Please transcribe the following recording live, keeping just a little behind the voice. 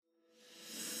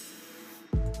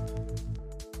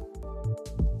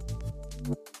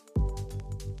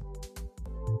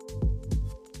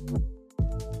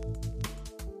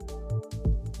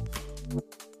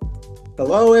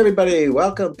Hello, everybody.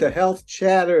 Welcome to Health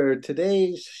Chatter.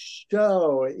 Today's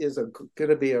show is going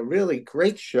to be a really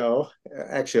great show.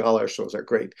 Actually, all our shows are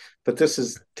great, but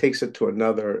takes it to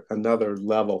another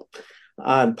level.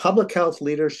 On public health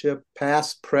leadership,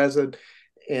 past, present,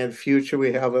 and future,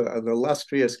 we have an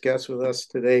illustrious guest with us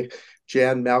today,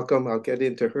 Jan Malcolm. I'll get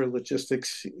into her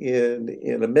logistics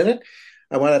in a minute.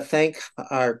 I want to thank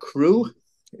our crew,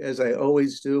 as I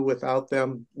always do. Without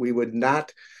them, we would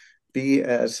not be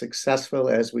as successful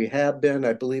as we have been.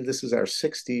 I believe this is our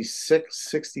 66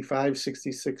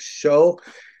 show.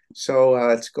 So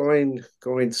it's going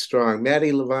strong.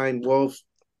 Maddie Levine Wolf,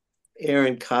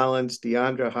 Aaron Collins,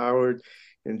 Deandra Howard,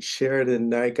 and Sheridan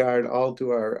Nygaard all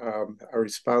are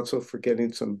responsible for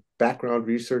getting some background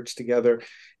research together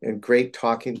and great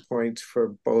talking points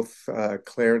for both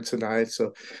Clarence and I.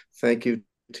 So thank you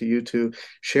to you two.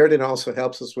 Sheridan also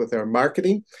helps us with our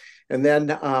marketing. And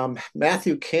then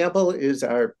Matthew Campbell is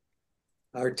our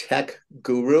tech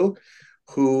guru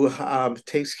who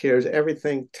takes care of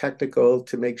everything technical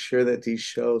to make sure that these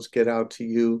shows get out to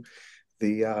you,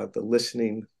 the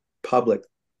listening public.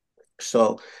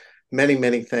 So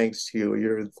many thanks to you.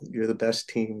 You're the best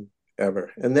team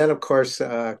ever. And then, of course,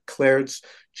 Clarence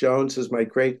Jones is my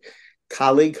great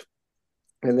colleague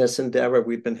in this endeavor.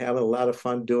 We've been having a lot of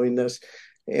fun doing this.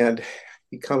 And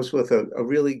he comes with a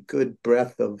really good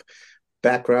breadth of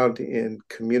background in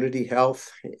community health,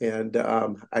 and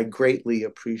I greatly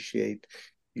appreciate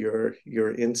your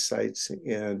insights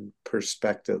and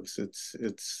perspectives.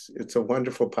 It's a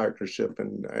wonderful partnership,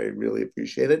 and I really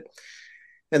appreciate it.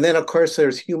 And then, of course,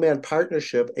 there's Human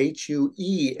Partnership,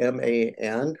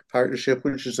 HUEMAN Partnership,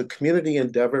 which is a community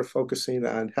endeavor focusing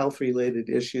on health-related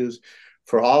issues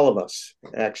for all of us,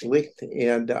 actually.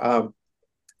 And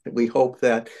we hope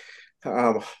that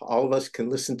all of us can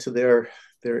listen to their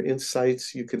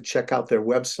insights. You can check out their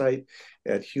website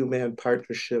at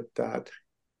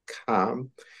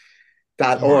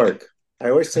humanpartnership.com.org. I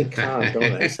always say com,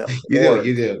 don't I? So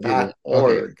you do.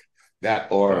 .org. Okay.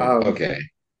 .org. Okay.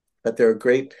 But they're a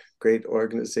great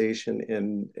organization,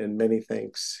 and many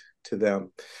thanks to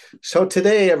them. So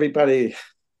today, everybody,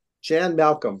 Jan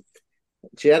Malcolm.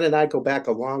 Jan and I go back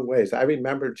a long ways. I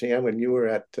remember, Jan, when you were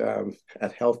at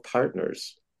Health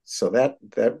Partners. So that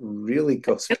really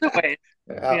goes back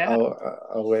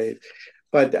a way.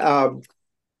 But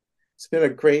it's been a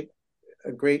great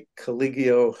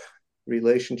collegial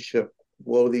relationship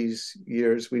all these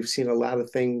years. We've seen a lot of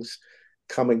things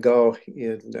come and go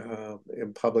in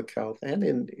public health and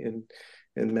in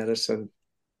medicine.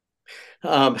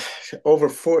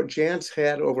 Jan's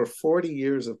had over 40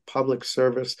 years of public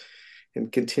service and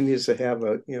continues to have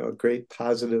a great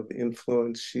positive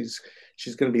influence. She's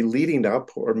going to be leading up,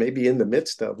 or maybe in the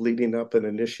midst of leading up, an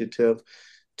initiative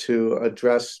to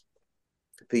address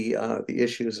the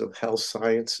issues of health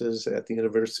sciences at the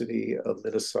University of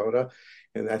Minnesota.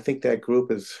 And I think that group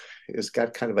is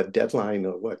got kind of a deadline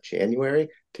of January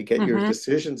to get your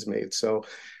decisions made. So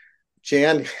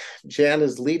Jan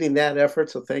is leading that effort.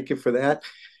 So thank you for that.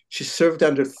 She served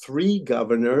under 3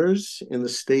 governors in the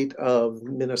state of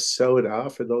Minnesota.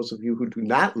 For those of you who do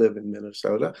not live in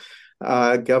Minnesota,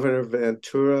 Governor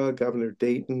Ventura, Governor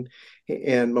Dayton,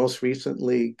 and most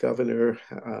recently Governor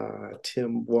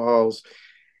Tim Walz.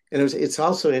 And it's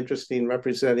also interesting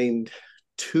representing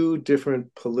 2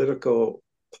 different political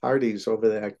parties over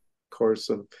that course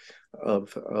of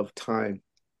time.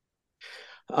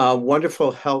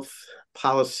 Wonderful health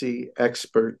policy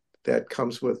expert that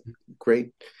comes with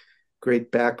great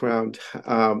background,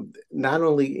 not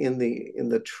only in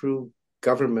the true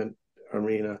government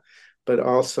arena, but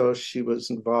also she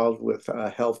was involved with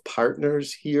Health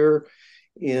Partners here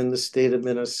in the state of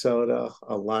Minnesota,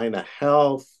 Allina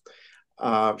Health.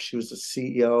 She was the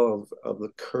CEO of the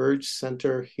Courage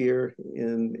Center here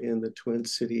in the Twin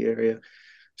City area.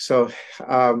 So,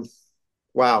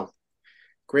 wow,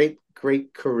 great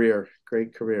career,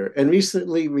 and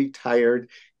recently retired.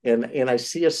 And I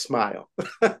see a smile.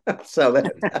 So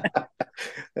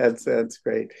that's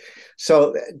great.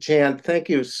 So Jan, thank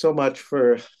you so much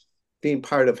for being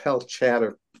part of Health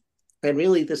Chatter. And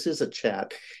really, this is a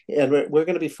chat, and we're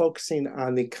going to be focusing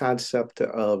on the concept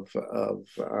of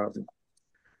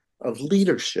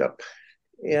leadership,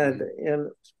 and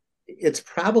it's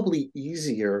probably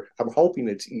easier. I'm hoping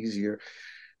it's easier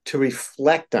to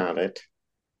reflect on it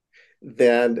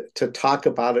than to talk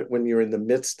about it when you're in the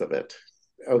midst of it.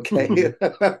 Okay.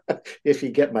 If you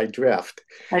get my drift.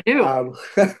 I do.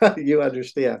 You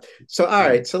understand. So, all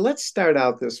right. So let's start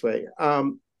out this way.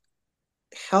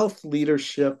 health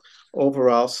leadership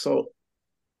overall. So,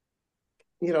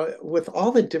 with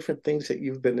all the different things that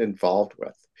you've been involved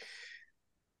with,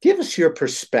 give us your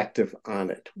perspective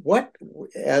on it. What,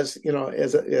 as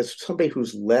as somebody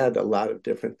who's led a lot of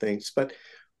different things, but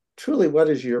truly, what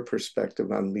is your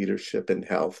perspective on leadership and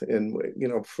health, and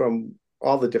from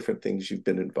all the different things you've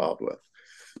been involved with?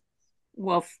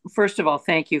 Well, first of all,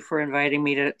 thank you for inviting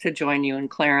me to join you and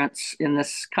Clarence in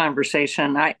this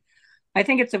conversation. I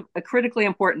think it's a critically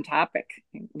important topic,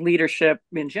 leadership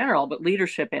in general, but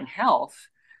leadership in health,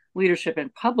 leadership in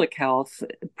public health,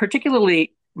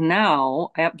 particularly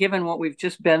now, given what we've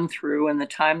just been through and the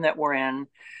time that we're in.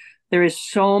 There is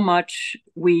so much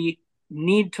we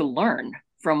need to learn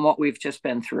from what we've just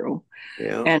been through,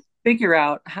 Yeah. and figure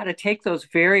out how to take those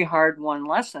very hard won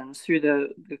lessons through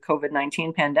the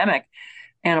COVID-19 pandemic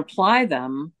and apply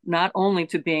them not only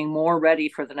to being more ready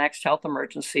for the next health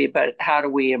emergency, but how do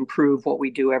we improve what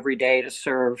we do every day to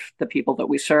serve the people that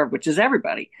we serve, which is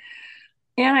everybody.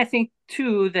 And I think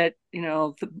too that,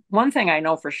 the one thing I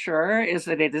know for sure is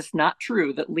that it is not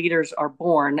true that leaders are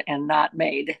born and not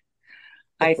made.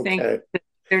 I think Okay. that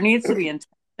there needs to be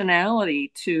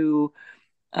intentionality to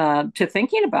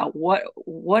thinking about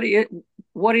what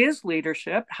is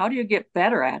leadership. How do you get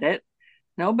better at it?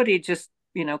 Nobody just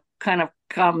kind of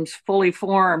comes fully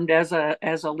formed as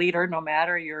a leader, no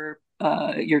matter your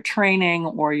training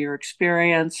or your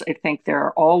experience. I think there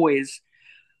are always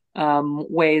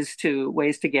ways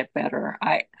to get better.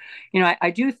 I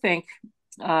do think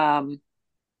that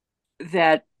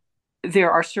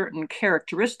there are certain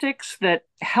characteristics that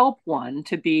help one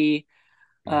to be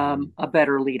a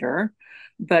better leader,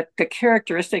 but the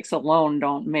characteristics alone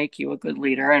don't make you a good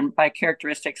leader. And by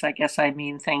characteristics, I guess I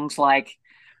mean things like,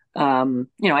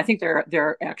 I think there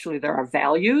are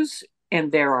values,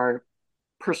 and there are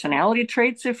personality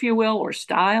traits, if you will, or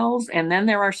styles, and then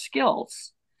there are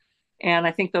skills. And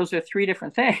I think those are three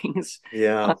different things.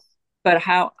 Yeah. But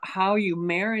how you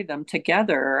marry them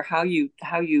together, how you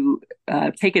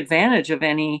take advantage of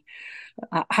any,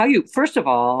 how you, first of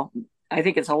all, I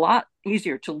think it's a lot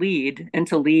easier to lead, and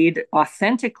to lead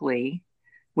authentically,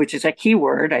 which is a key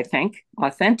word. I think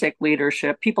authentic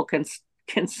leadership, people can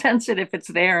sense it if it's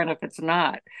there and if it's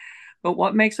not. But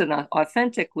what makes an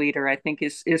authentic leader, I think,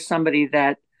 is somebody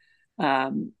that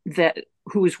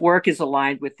whose work is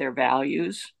aligned with their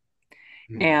values,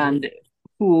 and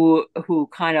who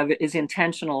kind of is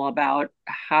intentional about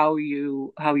how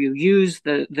you use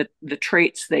the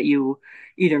traits that you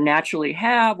either naturally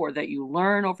have or that you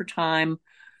learn over time,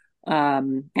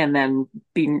 and then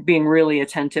being really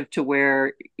attentive to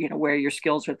where your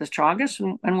skills are the strongest,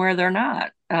 and where they're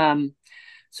not.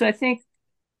 So I think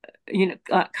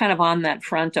kind of on that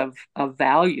front of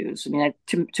values. I mean,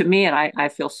 to me, and I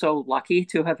feel so lucky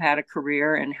to have had a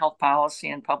career in health policy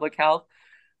and public health,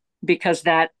 because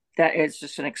that is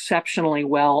just an exceptionally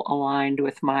well aligned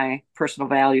with my personal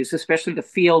values, especially the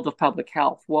field of public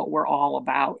health. What we're all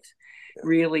about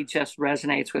really just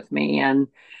resonates with me, and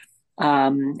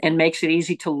makes it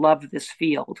easy to love this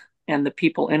field and the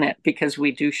people in it, because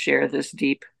we do share this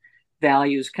deep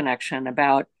values connection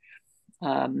about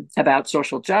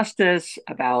social justice,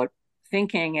 about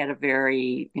thinking at a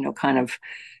very kind of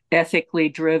ethically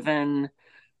driven,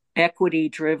 equity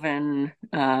driven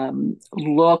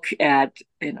look at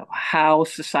how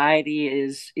society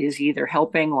is either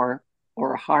helping or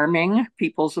harming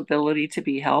people's ability to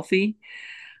be healthy.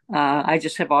 I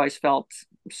just have always felt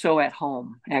so at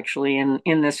home, actually,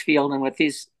 in this field and with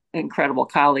these incredible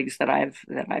colleagues that I've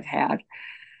had.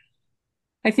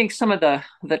 I think some of the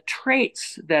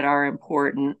traits that are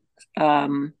important,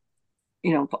 again,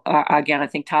 I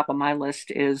think top of my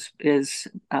list is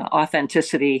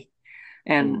authenticity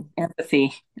and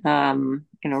empathy.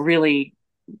 Really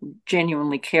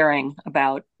genuinely caring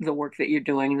about the work that you're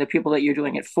doing, the people that you're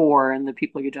doing it for, and the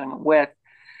people you're doing it with.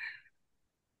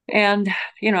 And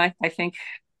I think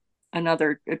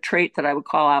another trait that I would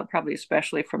call out, probably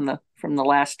especially from the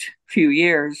last few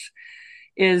years,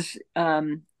 is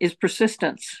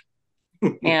persistence.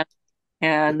 and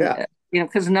Yeah.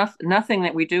 Because nothing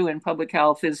that we do in public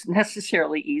health is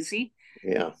necessarily easy.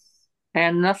 Yeah.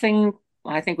 And nothing,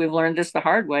 I think we've learned this the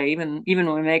hard way. Even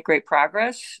when we make great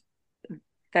progress,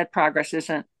 that progress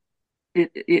isn't.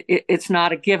 It's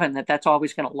not a given that that's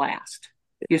always going to last.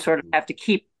 You sort of have to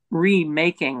keep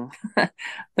remaking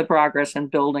the progress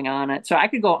and building on it. So I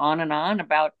could go on and on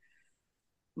about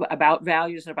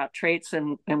values and about traits,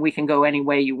 and we can go any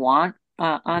way you want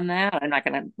on that. I'm not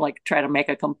going to try to make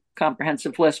a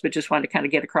comprehensive list, but just want to kind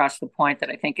of get across the point that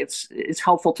I think it's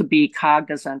helpful to be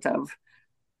cognizant of,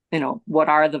 what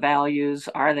are the values?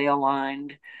 Are they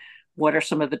aligned? What are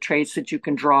some of the traits that you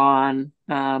can draw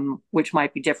on, which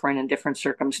might be different in different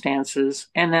circumstances?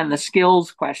 And then the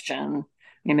skills question,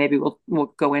 and maybe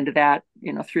we'll go into that,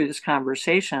 through this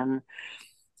conversation.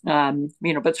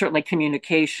 But certainly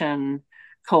communication,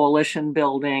 coalition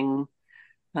building,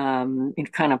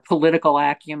 kind of political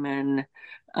acumen.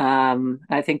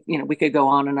 I think, we could go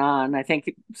on and on. I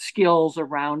think skills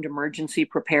around emergency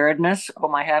preparedness. Oh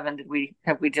my heaven,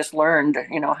 have we just learned,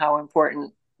 how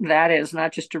important that is,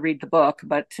 not just to read the book,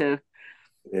 but to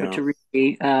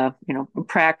really,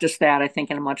 practice that, I think,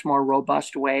 in a much more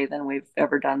robust way than we've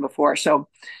ever done before. So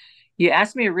you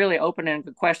asked me a really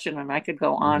open-ended question, and I could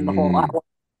go on the whole lot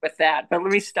with that, but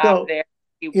let me stop there.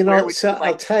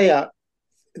 I'll tell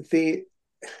you,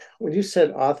 when you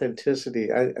said authenticity,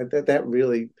 that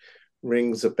really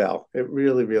rings a bell. It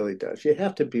really, really does. You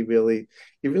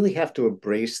really have to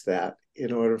embrace that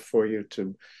in order for you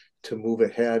to move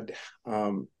ahead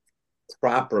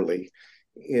properly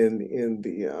in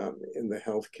the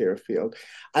healthcare field.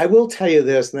 I will tell you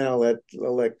this, and then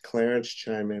I'll let Clarence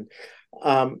chime in.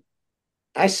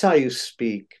 I saw you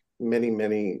speak many,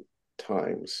 many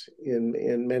times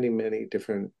in many, many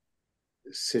different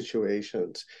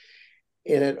situations.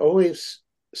 And it always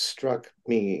struck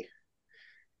me,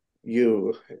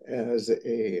 you as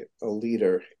a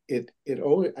leader,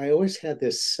 I always had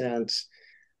this sense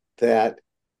that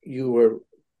you were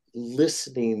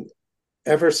listening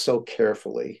ever so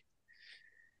carefully,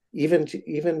 even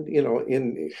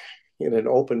in an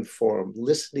open forum,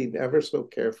 listening ever so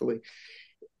carefully,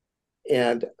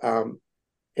 and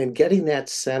getting that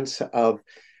sense of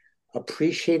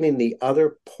appreciating the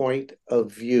other point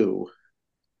of view,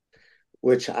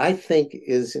 which I think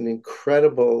is an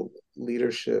incredible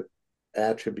leadership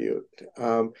attribute.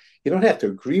 You don't have to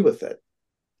agree with it,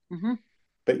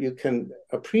 but you can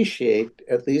appreciate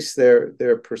at least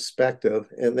their perspective,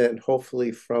 and then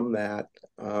hopefully from that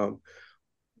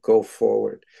go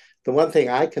forward. The one thing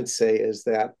I can say is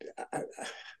that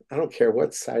I don't care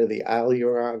what side of the aisle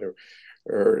you're on,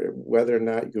 or whether or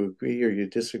not you agree or you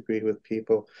disagree with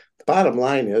people. The bottom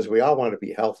line is we all want to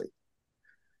be healthy.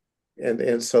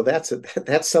 And so that's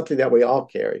something that we all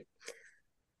carry.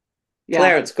 Yeah.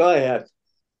 Clarence, go ahead.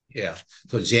 Yeah.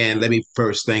 So Jan, let me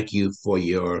first thank you for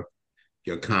your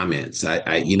comments.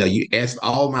 You asked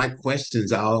all my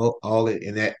questions all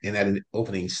in that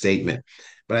opening statement.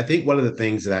 But I think one of the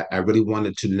things that I really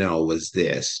wanted to know was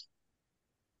this: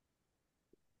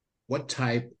 what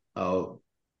type of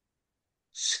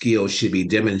skills should be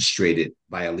demonstrated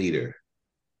by a leader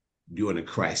during a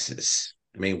crisis?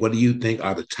 I mean, what do you think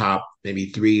are the top maybe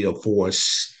 3 or 4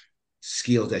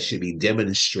 skills that should be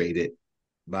demonstrated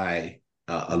by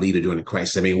a leader during a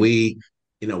crisis? I mean, we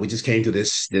just came to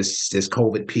this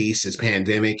COVID piece, this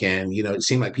pandemic, and it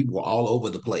seemed like people were all over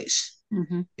the place.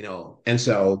 And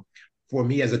so for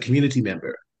me as a community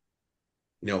member,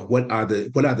 what are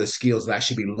the skills that I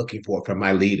should be looking for from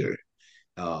my leader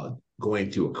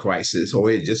going through a crisis,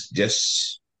 or just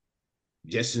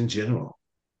in general?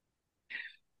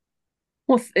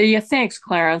 Well, yeah, thanks,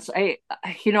 Clarence. I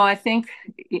think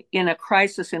in a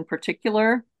crisis in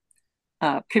particular,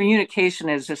 communication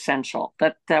is essential.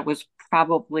 That was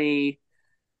probably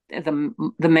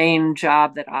the main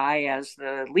job that I, as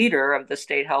the leader of the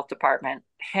state health department,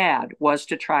 had, was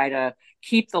to try to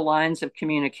keep the lines of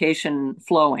communication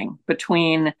flowing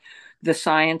between the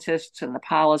scientists and the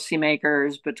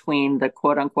policymakers, between the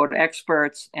quote unquote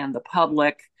experts and the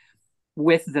public,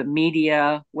 with the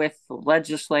media, with the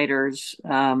legislators.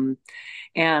 And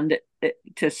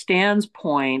to Stan's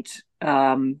point,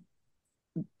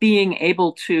 being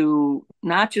able to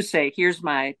not just say, here's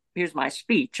my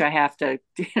speech, I have to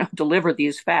deliver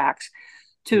these facts,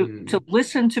 to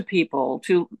listen to people,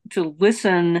 to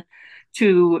listen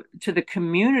to the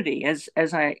community,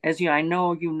 I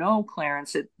know,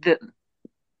 Clarence, that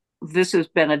this has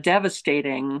been a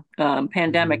devastating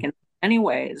pandemic in many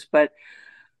ways, but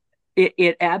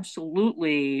it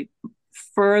absolutely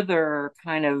further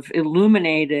kind of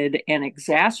illuminated and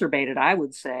exacerbated, I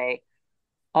would say,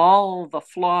 all the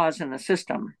flaws in the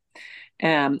system.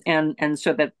 And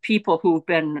so that people who've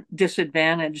been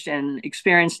disadvantaged and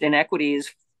experienced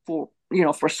inequities for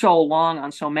so long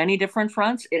on so many different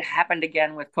fronts, it happened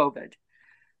again with COVID.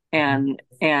 And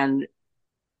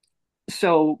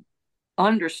so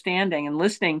understanding and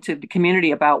listening to the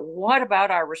community about what about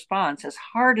our response, as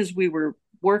hard as we were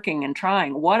working and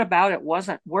trying, what about it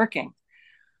wasn't working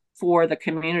for the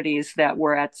communities that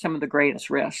were at some of the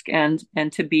greatest risk, and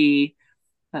to be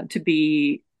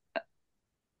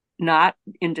not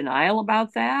in denial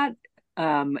about that,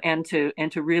 and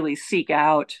to really seek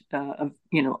out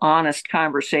honest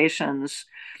conversations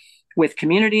with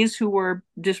communities who were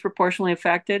disproportionately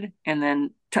affected, and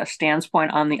then to Stan's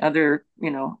point, on the other,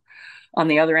 on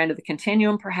the other end of the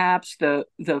continuum, perhaps the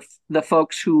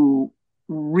folks who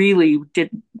really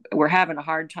were having a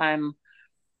hard time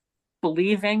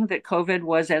believing that COVID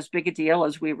was as big a deal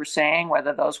as we were saying,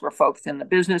 whether those were folks in the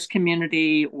business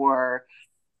community or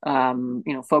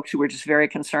folks who were just very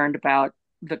concerned about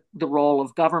the role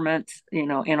of government,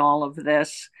 in all of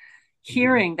this.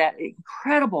 Hearing that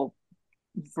incredible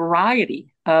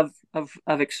variety of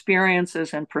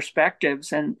experiences and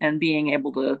perspectives, and being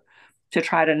able to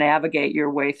try to navigate your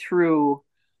way through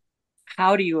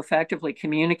how do you effectively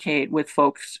communicate with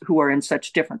folks who are in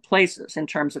such different places in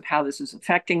terms of how this is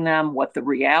affecting them, what the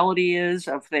reality is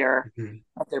of their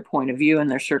point of view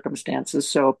and their circumstances.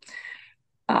 So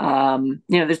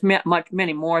there's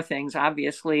many more things,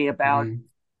 obviously, about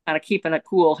kind of keeping a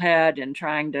cool head and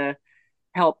trying to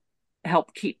help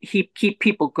keep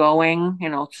people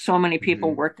going. So many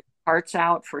people work their hearts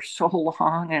out for so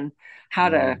long, and how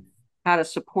to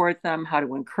support them, how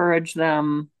to encourage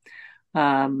them.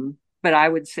 But I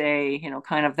would say,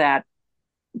 kind of that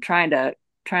trying to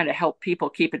help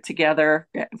people keep it together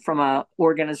from a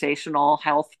organizational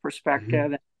health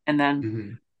perspective, and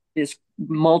then this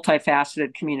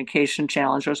multifaceted communication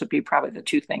challenge. Those would be probably the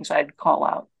two things I'd call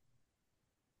out.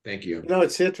 Thank you.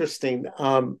 It's interesting.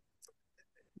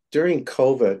 During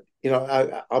COVID,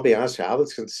 I'll be honest with you, I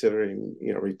was considering,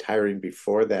 retiring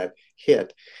before that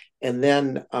hit. And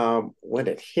then when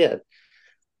it hit,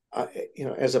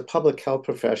 as a public health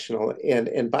professional,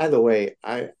 and by the way,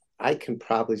 I can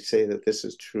probably say that this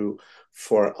is true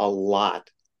for a lot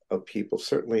of people,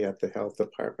 certainly at the health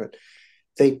department.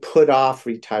 They put off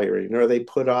retiring, or they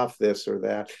put off this or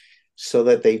that, so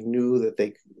that they knew that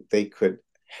they could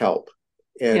help,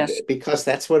 and yes. Because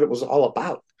that's what it was all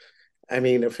about. I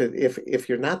mean, if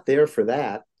you're not there for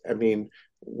that, I mean,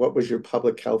 what was your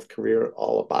public health career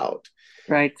all about?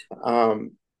 Right.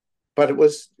 But it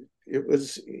was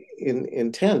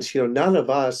intense. None of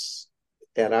us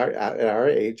at our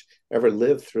age ever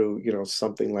lived through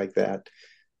something like that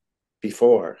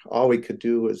before. All we could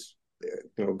do was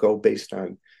go based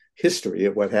on history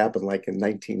of what happened, like in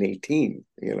 1918,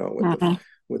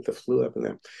 with the flu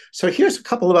epidemic. So here's a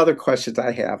couple of other questions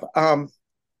I have.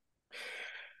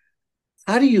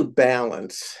 How do you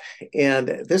balance, and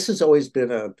this has always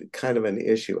been a kind of an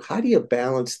issue, how do you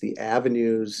balance the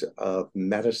avenues of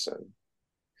medicine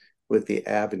with the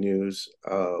avenues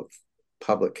of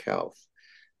public health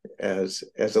as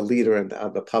a leader on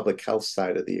the public health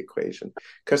side of the equation?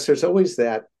 Because there's always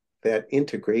that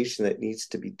integration that needs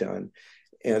to be done,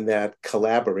 and that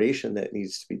collaboration that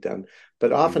needs to be done.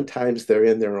 But oftentimes they're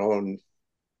in their own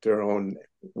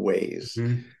ways.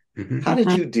 How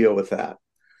did you deal with that?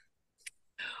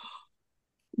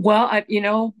 Well,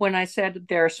 when I said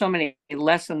there are so many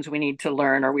lessons we need to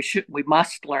learn, or we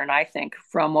must learn, I think,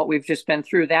 from what we've just been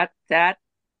through, that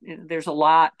there's a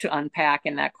lot to unpack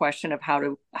in that question of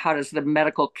how does the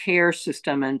medical care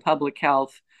system and public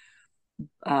health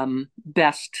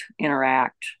best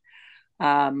interact.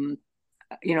 And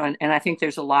I think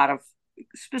there's a lot of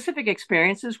specific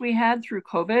experiences we had through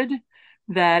COVID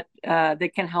that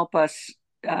can help us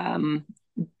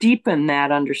deepen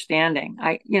that understanding.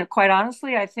 Quite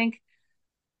honestly, I think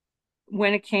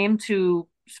when it came to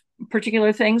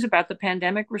particular things about the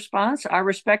pandemic response, our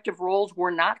respective roles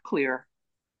were not clear.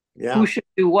 Yeah. Who should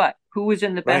do what? Who was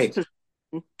in the best position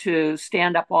to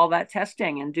stand up all that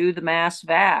testing and do the mass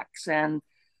vax? And,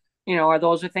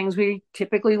 those are things we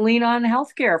typically lean on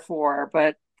healthcare for,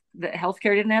 but the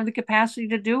healthcare didn't have the capacity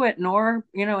to do it, nor,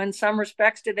 in some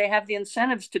respects, did they have the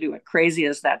incentives to do it, crazy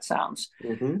as that sounds.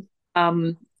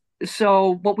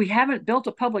 But we haven't built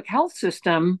a public health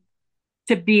system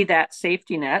to be that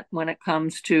safety net when it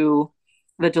comes to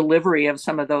the delivery of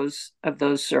some of those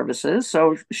services.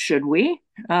 So should we,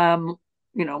 and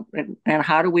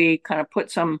how do we kind of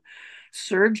put some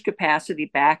surge capacity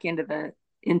back into the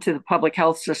public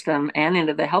health system and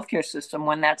into the healthcare system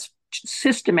when that's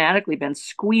systematically been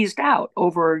squeezed out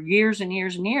over years and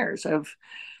years and years of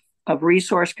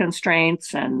resource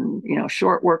constraints and,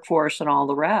 short workforce and all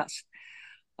the rest.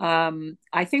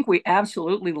 I think we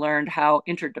absolutely learned how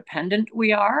interdependent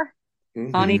we are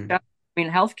on each other. I mean,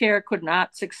 healthcare could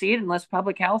not succeed unless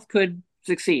public health could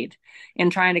succeed in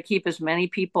trying to keep as many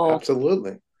people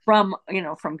absolutely from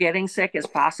getting sick as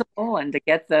possible, and to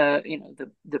get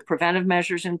the preventive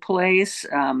measures in place.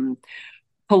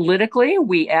 Politically,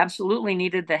 we absolutely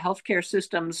needed the healthcare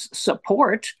system's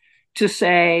support to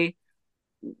say,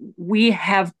 we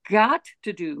have got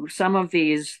to do some of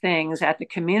these things at the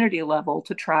community level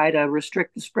to try to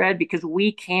restrict the spread, because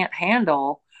we can't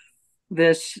handle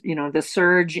this, the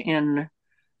surge in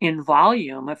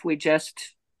volume if we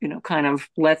just, kind of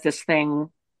let this thing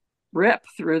rip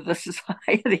through the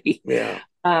society. Yeah.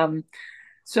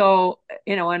 So,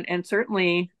 and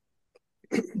certainly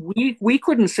we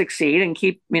couldn't succeed in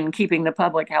keeping the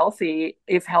public healthy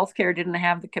if healthcare didn't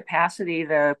have the capacity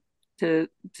to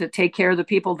take care of the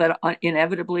people that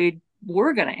inevitably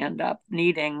were going to end up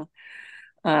needing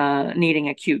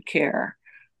acute care.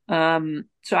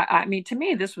 So I mean, to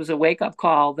me, this was a wake up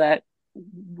call that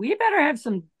we better have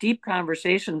some deep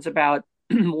conversations about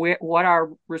what our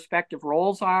respective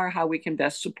roles are, how we can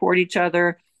best support each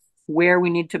other, where we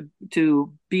need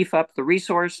to beef up the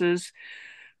resources,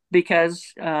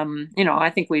 because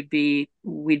I think we'd be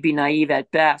naive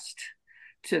at best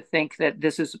to think that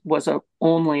was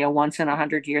only a once in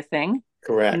 100-year thing.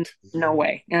 Correct. No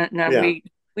way. And Yeah.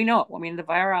 we know. I mean, the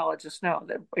virologists know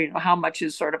that how much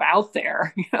is sort of out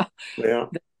there, Yeah.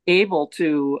 able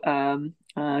to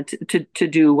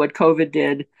do what COVID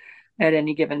did at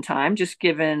any given time, just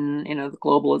given the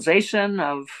globalization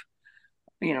of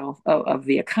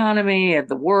the economy, of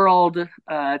the world.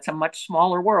 It's a much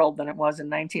smaller world than it was in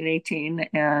 1918,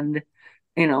 and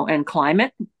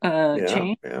climate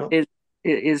change Yeah.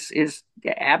 is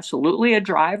absolutely a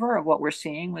driver of what we're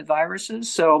seeing with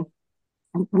viruses. So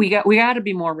we got to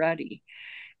be more ready,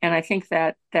 and I think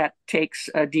that takes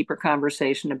a deeper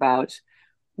conversation about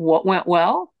what went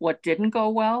well, what didn't go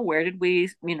well, where did we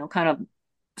kind of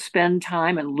spend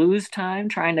time and lose time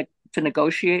trying to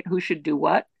negotiate who should do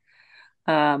what,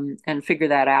 and figure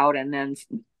that out, and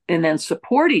then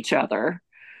support each other.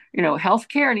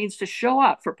 Healthcare needs to show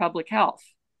up for public health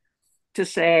to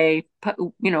say,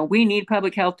 we need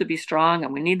public health to be strong,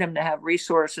 and we need them to have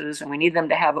resources, and we need them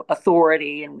to have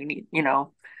authority, and we need,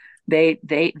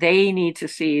 they need to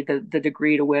see the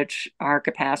degree to which our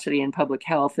capacity in public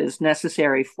health is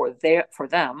necessary for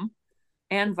them,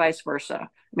 and vice versa.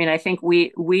 I mean, I think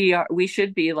we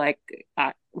should be like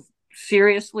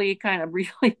seriously kind of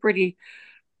really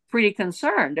pretty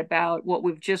concerned about what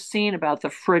we've just seen about the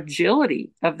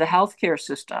fragility of the healthcare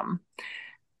system,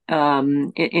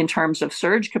 in terms of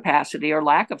surge capacity or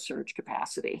lack of surge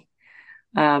capacity.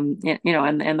 And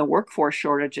the workforce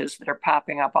shortages that are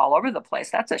popping up all over the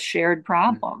place. That's a shared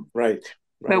problem. Right.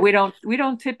 But we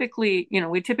don't typically,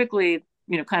 we typically,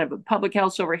 kind of public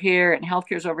health's over here and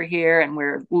healthcare's over here, and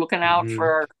we're looking out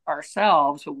for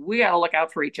ourselves. We got to look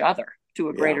out for each other to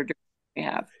a greater degree than we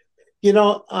have.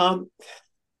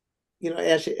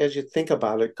 As you think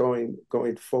about it going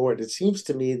forward, it seems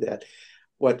to me that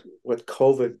what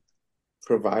COVID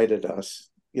provided us,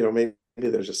 maybe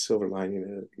there's a silver lining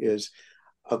in it, is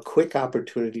a quick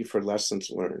opportunity for lessons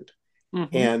learned.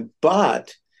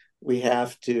 But we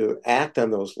have to act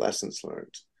on those lessons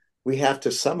learned. We have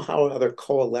to somehow or other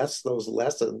coalesce those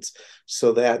lessons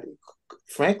so that,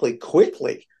 frankly,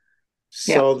 quickly,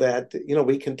 so that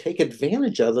we can take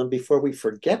advantage of them before we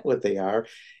forget what they are.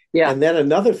 Yeah. And then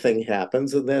another thing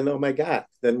happens, and then, oh my God,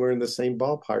 then we're in the same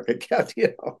ballpark again,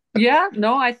 Yeah,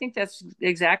 no, I think that's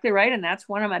exactly right. And that's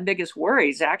one of my biggest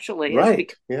worries, actually.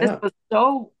 Right. This was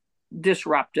so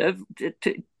disruptive,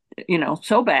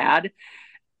 so bad.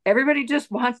 Everybody just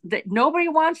nobody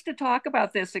wants to talk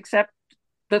about this except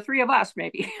the three of us,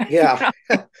 maybe. Yeah.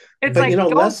 It's like,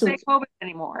 don't say COVID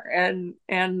anymore. And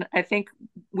I think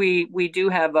we do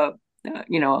have a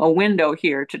window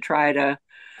here to try to,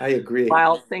 I agree,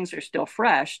 while things are still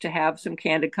fresh, to have some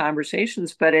candid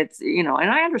conversations. But it's, and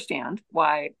I understand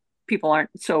why people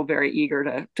aren't so very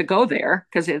eager to go there,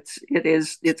 because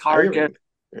it's hard to,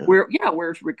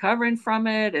 we're recovering from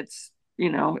it. It's,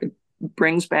 it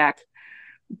brings back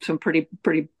some pretty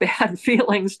bad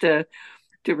feelings to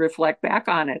reflect back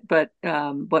on it. But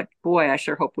boy, I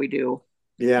sure hope we do.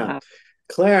 Yeah.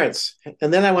 Clarence,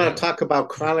 and then I want to talk about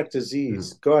chronic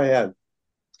disease. Go ahead.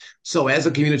 So as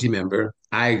a community member,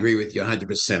 I agree with you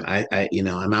 100%.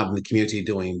 I'm out in the community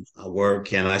doing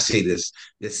work, and I see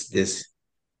this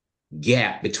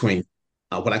gap between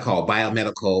what I call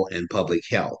biomedical and public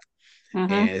health.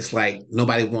 And it's like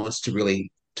nobody wants to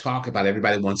really talk about it.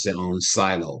 Everybody wants their own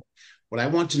silo. What I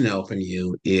want to know from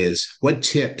you is, what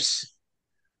tips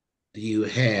do you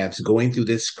have going through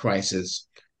this crisis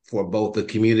for both the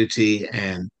community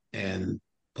and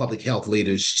public health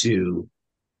leaders to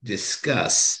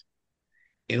discuss,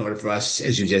 in order for us,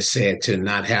 as you just said, to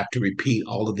not have to repeat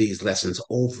all of these lessons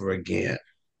over again?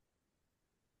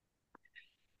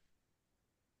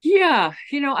 Yeah,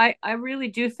 I really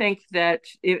do think that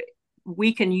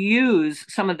we can use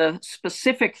some of the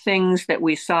specific things that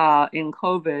we saw in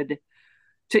COVID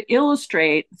to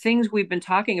illustrate things we've been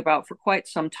talking about for quite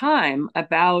some time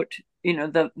about,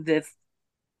 the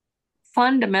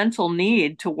fundamental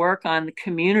need to work on the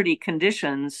community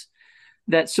conditions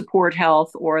that support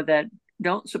health or that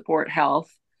don't support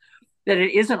health, that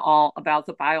it isn't all about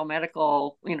the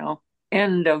biomedical,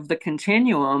 end of the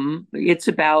continuum. It's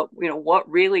about, what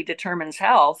really determines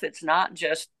health. It's not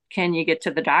just, can you get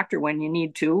to the doctor when you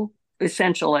need to,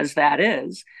 essential as that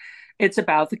is. It's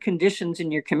about the conditions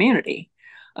in your community,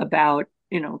 about,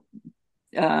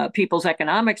 people's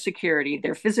economic security,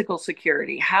 their physical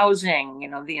security,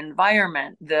 housing, the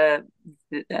environment, the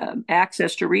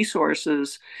access to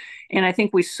resources. And I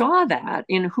think we saw that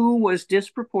in who was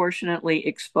disproportionately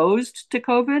exposed to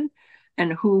COVID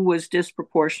and who was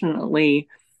disproportionately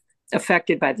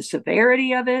affected by the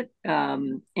severity of it.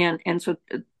 And so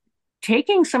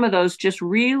taking some of those just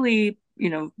really,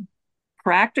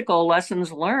 practical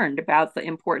lessons learned about the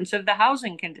importance of the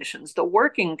housing conditions, the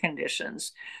working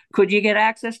conditions. Could you get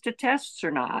access to tests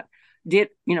or not?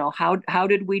 How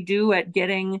did we do at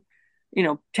getting,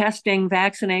 testing,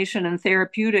 vaccination, and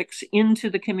therapeutics into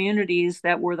the communities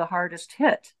that were the hardest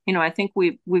hit? I think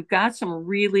we've got some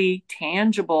really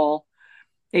tangible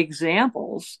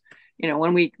examples.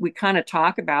 When we kind of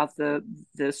talk about the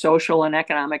social and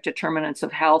economic determinants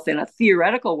of health in a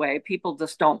theoretical way, people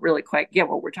just don't really quite get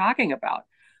what we're talking about.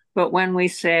 But when we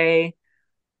say,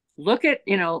 look at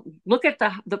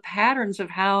the patterns of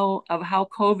how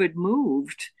COVID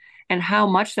moved and how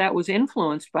much that was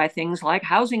influenced by things like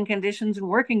housing conditions and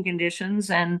working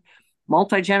conditions and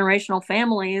multi-generational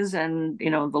families and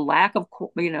the lack of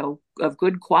of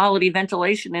good quality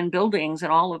ventilation in buildings and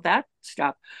all of that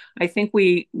stuff, I think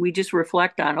we just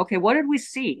reflect on, okay, what did we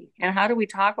see and how do we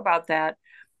talk about that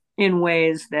in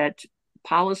ways that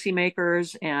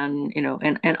policymakers and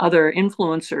and other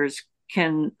influencers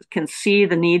can see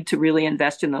the need to really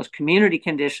invest in those community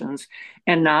conditions,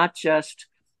 and not just,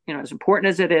 as important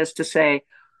as it is to say,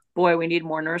 boy, we need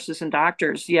more nurses and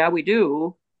doctors. Yeah, we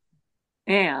do.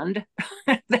 And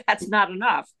that's not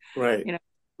enough. Right.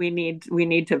 We need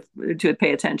to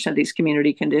pay attention to these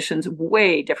community conditions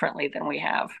way differently than we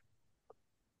have.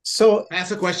 So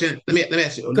ask a question. Let me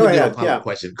ask you. Go ahead. A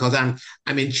question, because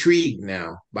I'm intrigued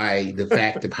now by the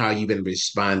fact of how you've been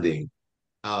responding.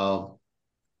 Who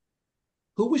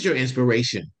was your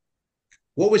inspiration?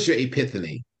 What was your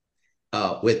epiphany?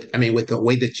 With the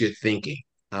way that you're thinking,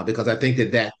 because I think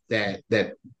that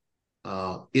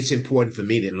it's important for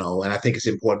me to know, and I think it's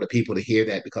important for people to hear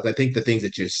that, because I think the things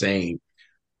that you're saying,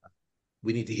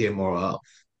 we need to hear more of.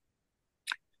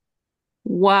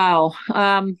 Wow.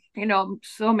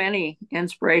 So many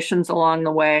inspirations along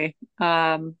the way.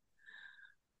 But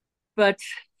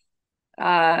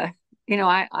I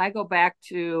go back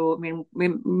to,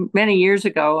 many years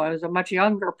ago, I was a much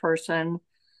younger person.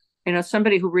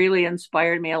 Somebody who really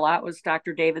inspired me a lot was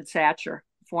Dr. David Satcher,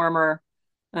 former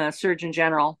Surgeon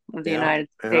General of the United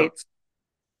States.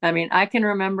 I can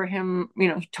remember him,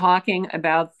 talking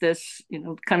about this,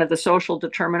 kind of the social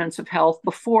determinants of health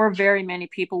before very many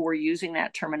people were using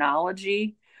that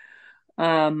terminology.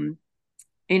 And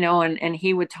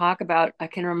he would talk about, I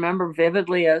can remember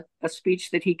vividly a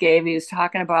speech that he gave. He was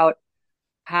talking about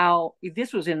how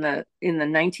this was in the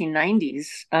 1990s,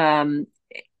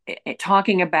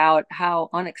 talking about how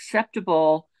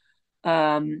unacceptable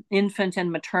infant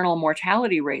and maternal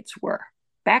mortality rates were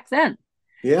back then.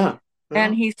 Yeah.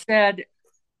 And he said,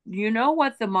 you know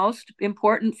what the most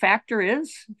important factor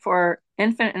is for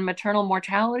infant and maternal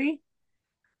mortality?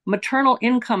 Maternal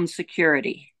income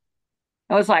security.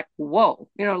 I was like, whoa,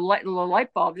 the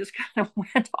light bulb just kind of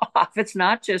went off. It's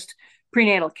not just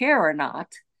prenatal care or not.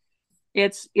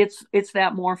 It's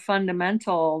that more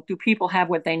fundamental, do people have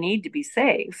what they need to be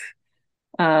safe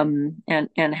and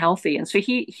healthy? And so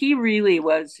he really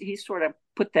was, he sort of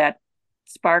put that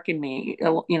spark in me,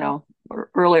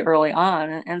 early on.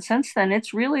 And since then,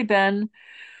 it's really been,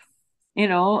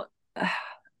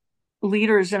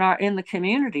 leaders in the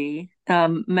community,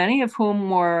 many of whom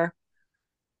were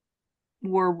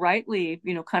rightly,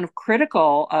 kind of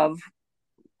critical of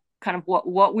kind of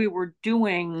what we were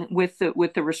doing with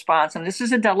the response. And this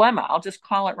is a dilemma. I'll just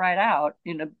call it right out,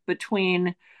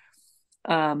 between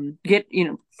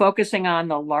focusing on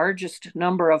the largest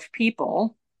number of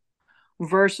people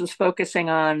versus focusing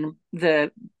on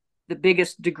the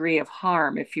biggest degree of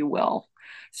harm, if you will.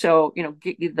 So,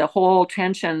 the whole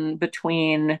tension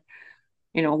between,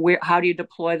 how do you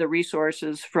deploy the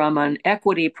resources from an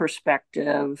equity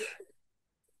perspective,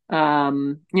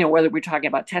 whether we're talking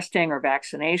about testing or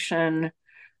vaccination,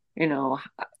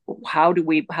 how do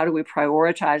we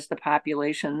prioritize the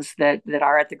populations that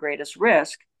are at the greatest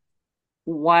risk,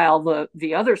 while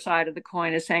the other side of the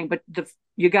coin is saying, but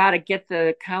you got to get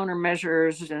the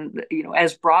countermeasures and,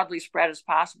 as broadly spread as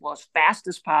possible, as fast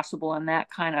as possible, and that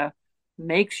kind of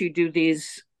makes you do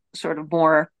these sort of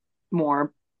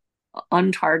more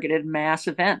untargeted mass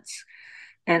events.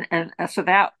 And so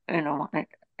that, and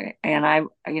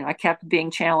I kept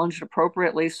being challenged,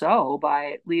 appropriately so,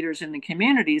 by leaders in the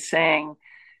community saying,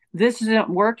 this isn't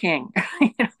working.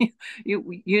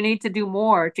 You need to do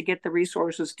more to get the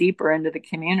resources deeper into the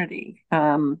community.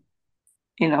 I mean,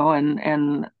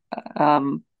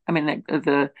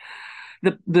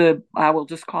 the I will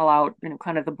just call out,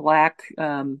 kind of the Black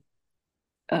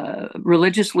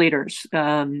religious leaders,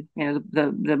 the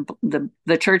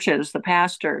churches, the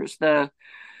pastors,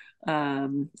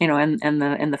 and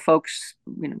the folks,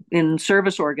 in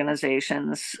service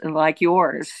organizations like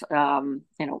yours,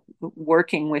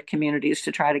 working with communities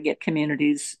to try to get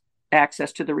communities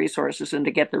access to the resources and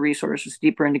to get the resources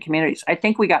deeper into communities. I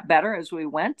think we got better as we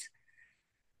went,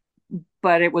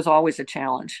 but it was always a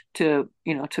challenge to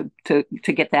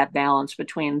get that balance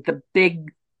between the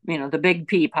big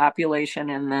P population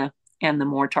and the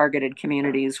more targeted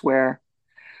communities where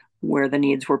the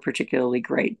needs were particularly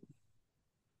great.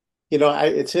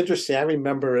 It's interesting. I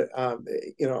remember,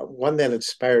 one that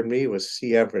inspired me was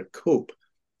C. Everett Koop.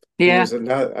 Yeah. He was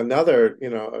another,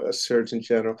 a Surgeon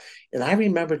General. And I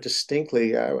remember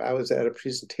distinctly, I was at a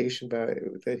presentation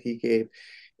that he gave,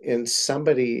 and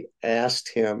somebody asked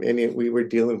him, and we were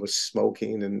dealing with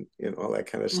smoking and all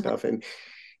that kind of stuff. And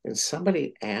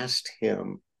somebody asked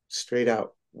him straight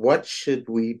out, what should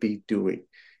we be doing?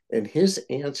 And his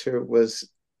answer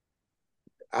was,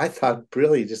 I thought,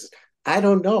 brilliant. Just, I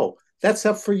don't know. That's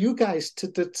up for you guys to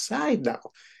decide now.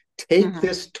 Take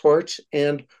this torch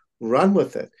and run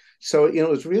with it. So, it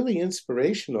was really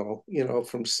inspirational,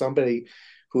 from somebody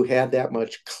who had that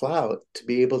much clout to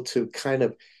be able to kind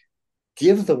of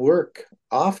give the work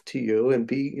off to you and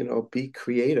be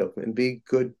creative and be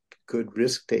good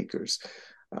risk takers.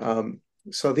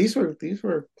 So these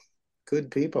were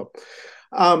good people.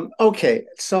 Okay,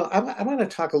 so I want to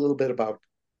talk a little bit about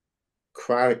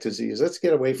chronic disease. Let's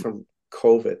get away from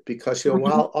COVID, because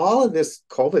while all of this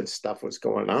COVID stuff was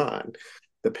going on,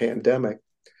 the pandemic,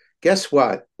 guess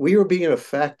what? We were being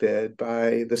affected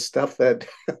by the stuff that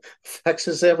affects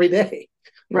us every day.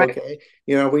 Right. Okay.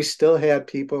 We still had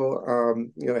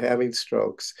people, having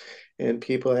strokes, and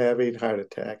people having heart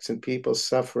attacks, and people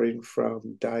suffering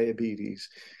from diabetes,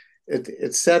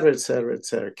 et cetera, et cetera, et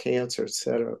cetera, cancer, et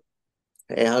cetera,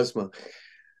 asthma.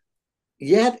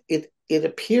 Yet it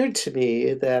appeared to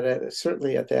me that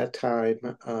certainly at that time,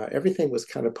 everything was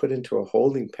kind of put into a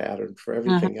holding pattern for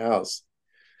everything else.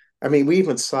 I mean, we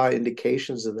even saw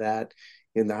indications of that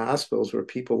in the hospitals, where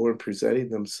people weren't presenting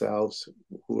themselves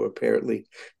who were apparently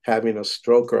having a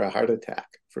stroke or a heart attack,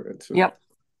 for instance. Yep.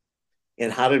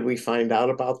 And how did we find out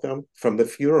about them? From the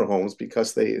funeral homes,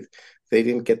 because they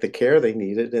didn't get the care they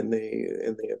needed, and they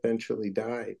eventually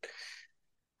died.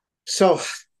 So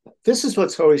this is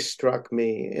what's always struck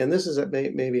me, and this is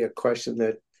maybe a question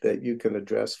that you can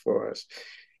address for us.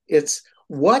 It's,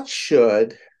 what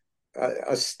should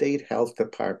a state health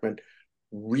department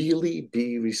really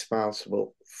be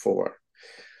responsible for?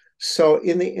 So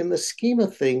in the scheme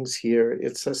of things here,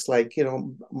 it's just like,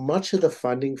 much of the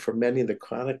funding for many of the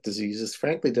chronic diseases,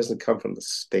 frankly, doesn't come from the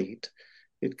state.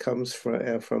 It comes from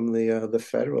the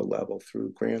federal level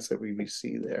through grants that we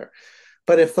receive there.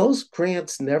 But if those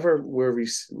grants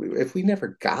if we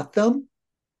never got them,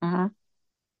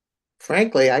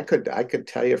 frankly, I could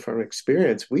tell you from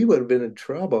experience, we would have been in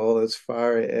trouble as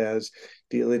far as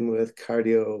dealing with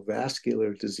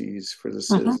cardiovascular disease for the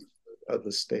citizens of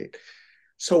the state.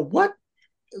 So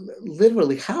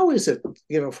how is it,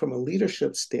 from a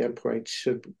leadership standpoint,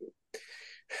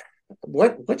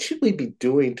 what should we be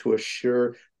doing to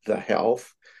assure the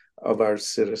health of our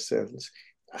citizens?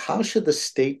 How should the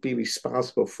state be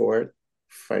responsible for it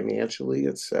financially,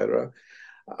 et cetera?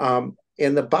 And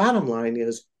the bottom line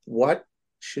is, what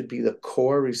should be the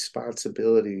core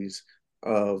responsibilities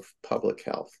of public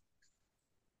health?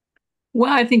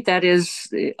 Well, I think that is,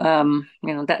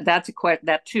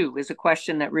 that too is a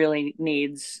question that really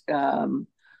needs a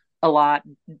lot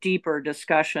deeper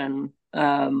discussion.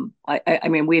 I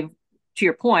mean, to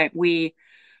your point,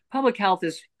 public health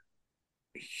is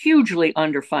hugely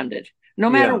underfunded, no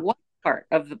matter what part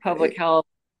of the public health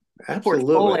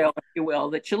portfolio, if you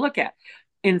will, that you look at.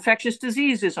 Infectious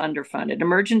disease is underfunded.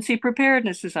 Emergency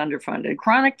preparedness is underfunded.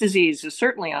 Chronic disease is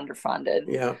certainly underfunded.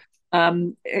 Yeah.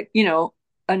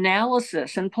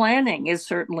 Analysis and planning is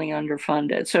certainly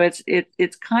underfunded. So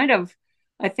it's kind of,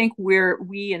 I think, where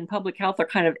we in public health are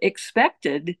kind of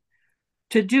expected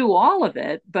to do all of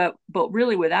it, but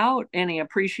really without any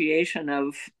appreciation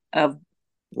of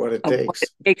what it of what takes.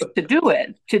 it takes to do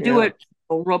it, Yeah.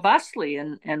 robustly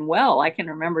and well. I can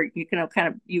remember,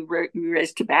 you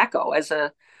raised tobacco as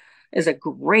a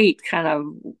great kind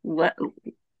of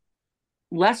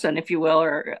lesson, if you will,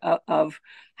 or of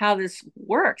how this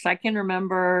works. I can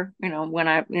remember, when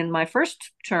I in my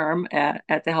first term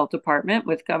at the health department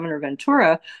with Governor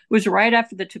Ventura, it was right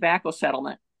after the tobacco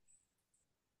settlement,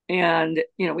 and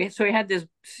we had this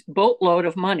boatload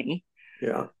of money,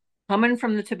 Yeah. coming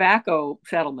from the tobacco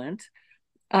settlement,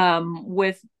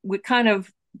 with kind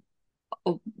of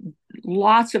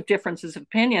lots of differences of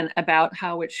opinion about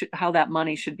how that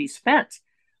money should be spent,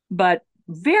 but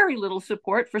very little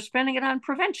support for spending it on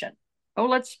prevention. Oh,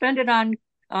 let's spend it on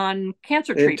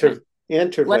cancer treatment.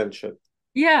 Intervention.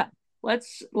 Yeah,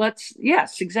 let's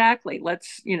yes, exactly.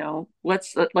 Let's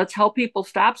help people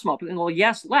stop smoking. Well,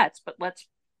 yes, but let's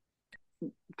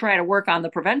try to work on the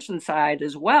prevention side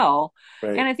as well.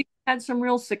 Right. And I think we had some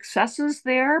real successes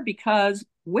there, because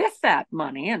with that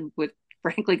money and with,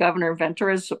 frankly, Governor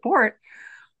Ventura's support,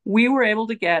 we were able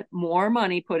to get more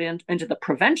money put into the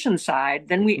prevention side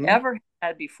than we ever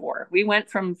had before. We went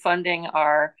from funding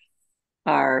our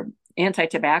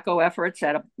anti-tobacco efforts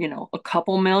at a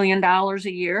couple $1 million a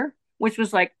year, which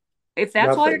was like, if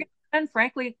that's all you're going to spend,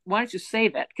 frankly, why don't you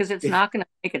save it? Because it's not going to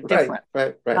make a difference.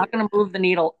 Right. It's not going to move the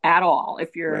needle at all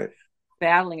if you're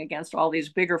battling against all these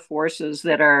bigger forces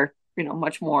that are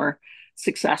much more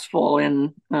successful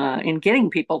in getting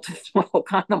people to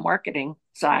smoke on the marketing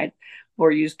side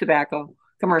or use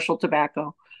commercial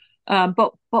tobacco.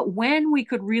 But when we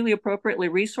could really appropriately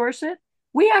resource it,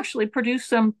 we actually produced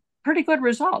some pretty good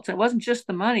results. It wasn't just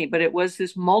the money, but it was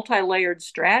this multi-layered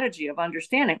strategy of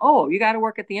understanding, you got to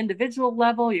work at the individual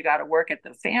level, you got to work at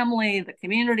the family, the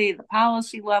community, the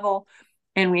policy level.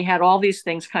 And we had all these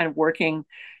things kind of working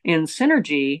in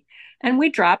synergy. And we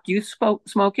dropped youth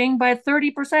smoking by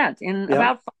 30% in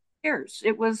about 5 years.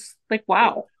 It was like,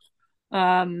 wow.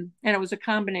 And it was a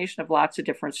combination of lots of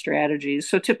different strategies.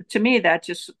 So to me, that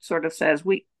just sort of says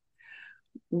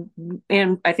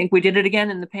and I think we did it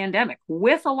again in the pandemic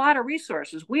with a lot of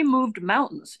resources. We moved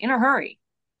mountains in a hurry.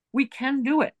 We can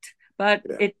do it, but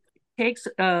it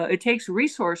takes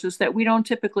resources that we don't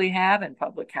typically have in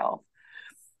public health.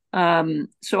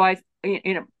 So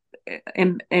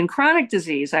in chronic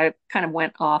disease, I kind of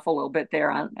went off a little bit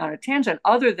there on a tangent,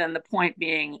 other than the point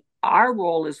being our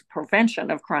role is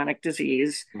prevention of chronic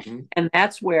disease. And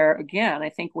that's where, again, I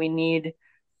think we need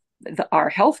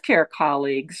our healthcare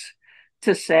colleagues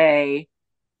to say,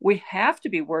 we have to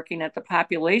be working at the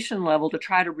population level to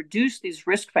try to reduce these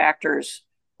risk factors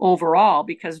overall,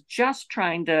 because just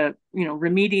trying to,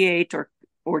 remediate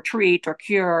or treat or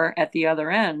cure at the other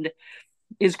end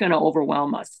is going to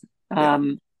overwhelm us.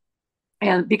 And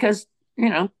because,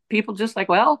 people just like,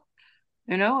 well,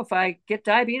 if I get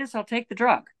diabetes, I'll take the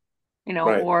drug,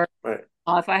 or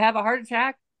if I have a heart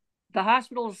attack, the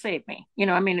hospital will save me.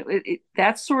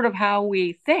 That's sort of how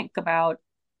we think about,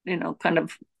 kind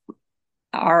of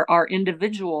our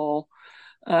individual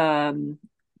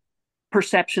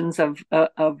perceptions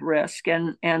of risk.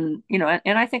 And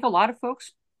I think a lot of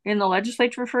folks in the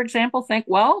legislature, for example, think,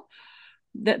 well,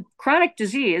 the chronic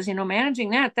disease,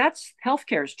 managing that's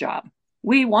healthcare's job.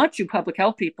 We want you public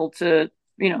health people to,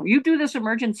 you do this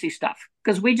emergency stuff,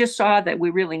 because we just saw that we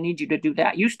really need you to do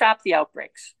that. You stop the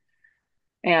outbreaks,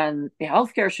 and the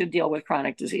healthcare should deal with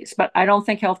chronic disease. But I don't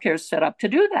think healthcare is set up to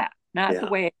do that. Not the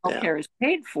way healthcare is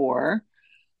paid for.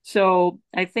 So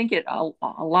I think a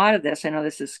lot of this, I know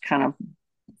this is kind of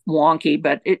wonky,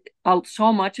 but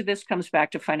so much of this comes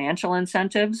back to financial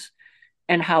incentives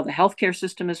and how the healthcare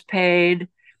system is paid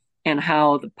and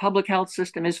how the public health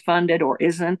system is funded or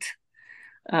isn't,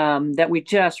 that we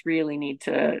just really need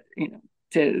to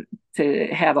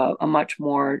have a much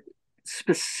more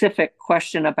specific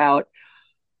question about.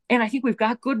 And I think we've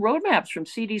got good roadmaps from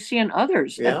CDC and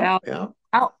others about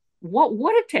what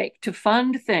would it take to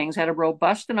fund things at a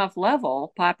robust enough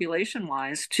level,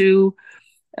 population-wise, to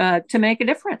make a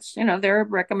difference. There are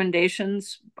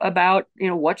recommendations about,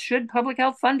 what should public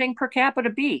health funding per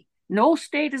capita be? No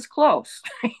state is close.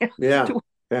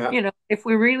 If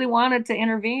we really wanted to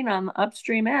intervene on the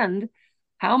upstream end,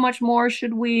 how much more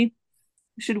should we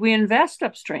invest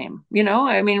upstream?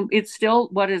 It's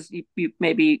still,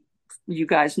 maybe you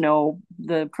guys know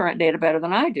the current data better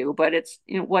than I do, but it's,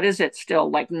 what is it still,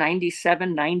 like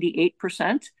 97,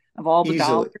 98% of all the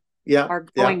dollars are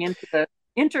going into the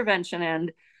intervention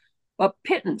end. A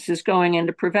pittance is going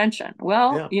into prevention.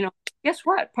 Well, guess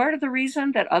what? Part of the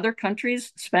reason that other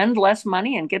countries spend less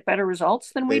money and get better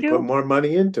results than we do, they put more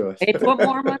money into it. They put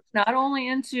more money not only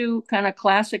into kind of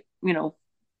classic,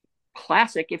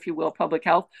 classic, if you will, public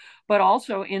health, but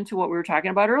also into what we were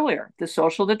talking about earlier, the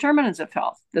social determinants of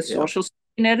health. The Yeah. social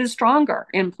net is stronger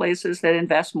in places that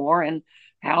invest more in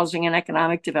housing and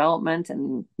economic development,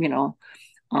 and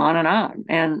on and on.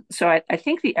 And so I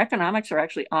think the economics are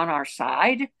actually on our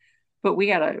side, but we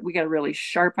gotta really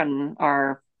sharpen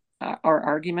our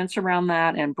arguments around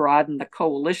that and broaden the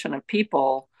coalition of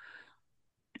people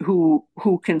who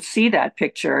can see that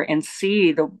picture and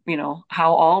see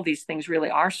how all these things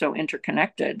really are so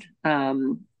interconnected,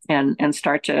 and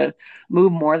start to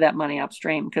move more of that money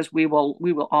upstream, because we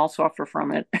will all suffer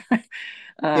from it.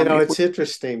 It's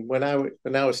interesting. When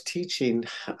I was teaching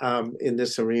in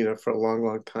this arena for a long,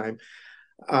 long time,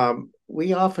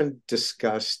 we often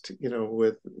discussed,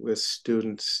 with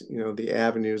students, the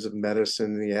avenues of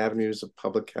medicine, the avenues of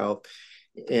public health,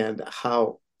 and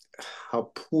how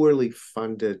poorly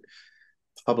funded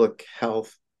public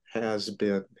health has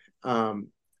been. And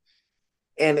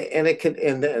it can,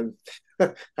 and then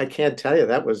I can't tell you,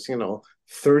 that was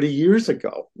 30 years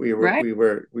ago Right. we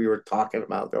were talking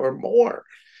about, or more.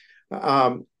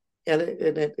 And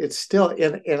it's still,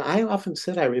 and I often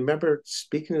said, I remember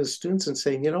speaking to the students and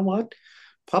saying, you know what,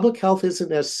 public health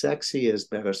isn't as sexy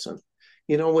as medicine.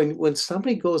 When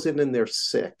somebody goes in and they're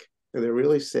sick, or they're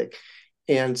really sick,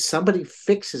 and somebody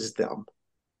fixes them,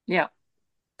 Yeah.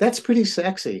 that's pretty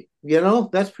sexy.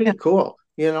 That's pretty Yeah. cool.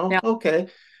 Yeah. Okay.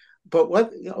 But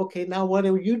okay, now what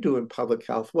do you do in public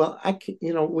health? Well,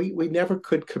 we never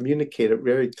could communicate it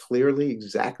very clearly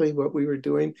exactly what we were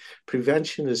doing.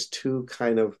 Prevention is too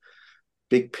kind of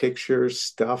big picture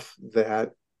stuff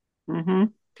that Mm-hmm.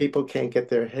 people can't get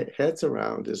their heads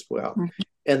around as well. Mm-hmm.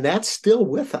 And that's still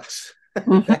with us.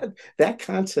 Mm-hmm. that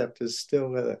concept is still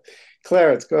with us.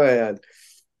 Clarence, go ahead.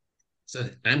 So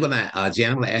Jan, I'm gonna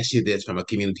ask you this from a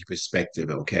community perspective,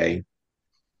 okay?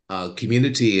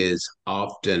 Community is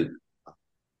often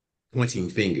pointing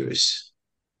fingers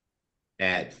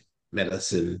at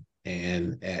medicine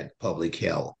and at public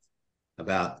health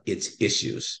about its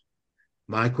issues.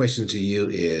 My question to you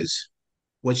is,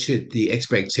 what should the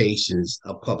expectations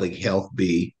of public health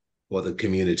be for the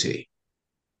community?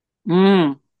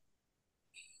 Mm.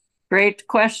 Great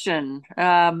question.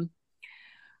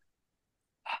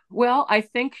 Well, I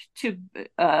think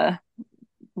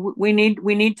we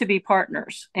need to be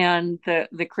partners, and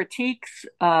the critiques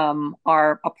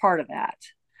are a part of that.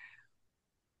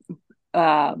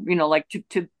 Like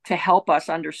to help us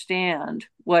understand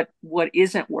what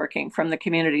isn't working from the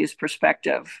community's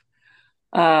perspective.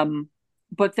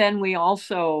 But then we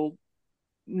also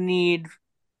need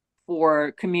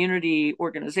for community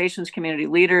organizations, community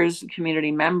leaders,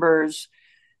 community members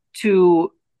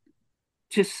to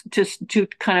to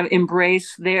kind of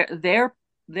embrace their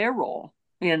role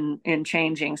in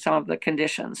changing some of the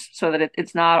conditions, so that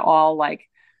it's not all like,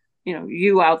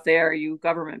 you out there, you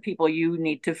government people, you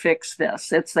need to fix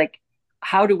this. It's like,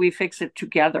 how do we fix it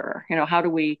together? How do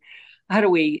we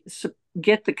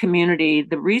get the community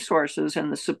the resources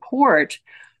and the support,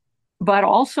 but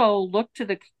also look to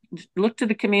the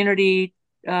community,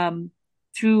 to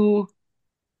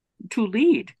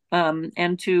lead,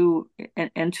 and to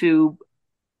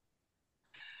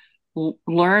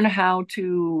learn how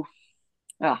to.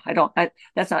 I don't.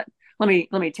 That's not. Let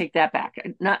me take that back.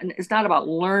 It's not about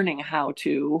learning how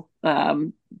to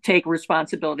take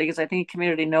responsibility, because I think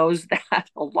community knows that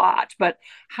a lot, but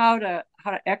how to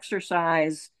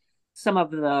exercise some of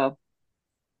the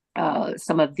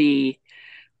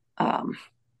um,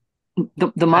 the Can I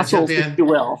jump muscles, if in? you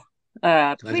will. Can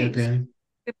I jump Please, in?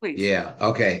 please. Yeah.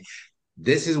 Okay.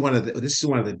 This is one of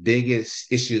the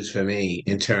biggest issues for me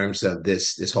in terms of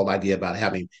this whole idea about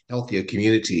having healthier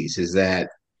communities, is that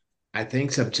I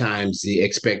think sometimes the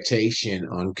expectation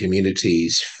on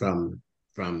communities from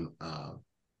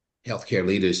healthcare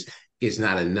leaders is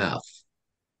not enough.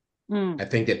 Mm, I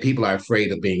think that people are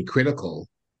afraid of being critical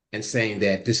and saying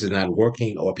that this is not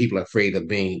working, or people are afraid of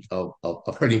being of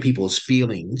hurting people's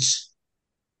feelings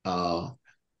uh,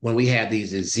 when we have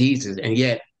these diseases, and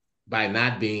yet by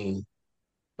not being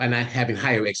by not having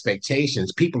higher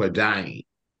expectations, people are dying.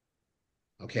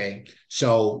 Okay.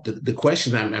 So the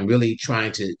question I'm really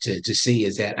trying to see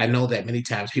is that I know that many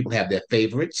times people have their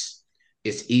favorites.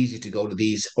 It's easy to go to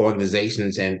these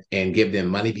organizations and give them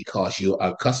money because you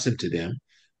are accustomed to them.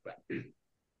 But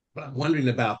I'm wondering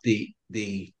about the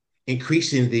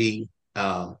increasing the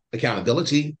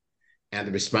accountability and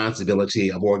the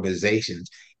responsibility of organizations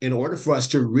in order for us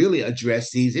to really address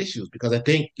these issues. Because I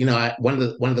think, one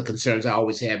of the concerns I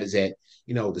always have is that,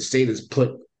 the state has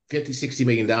put 50, $60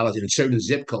 million in certain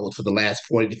zip codes for the last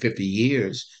 40 to 50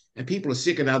 years, and people are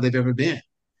sicker now than they've ever been.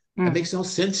 That mm, makes no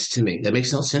sense to me. That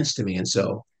makes no sense to me. And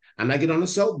so I'm not getting on the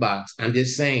soapbox. I'm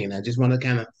just saying, I just want to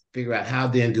kind of figure out how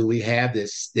then do we have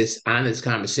this honest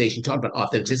conversation, talk about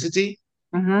authenticity.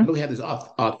 How do we have this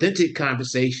authentic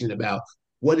conversation about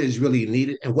what is really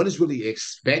needed and what is really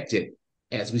expected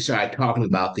as we start talking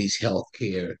about these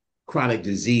healthcare chronic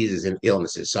diseases and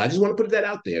illnesses? So I just want to put that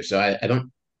out there. So I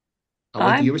don't I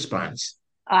want I'm your response.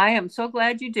 I am so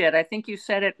glad you did. I think you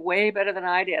said it way better than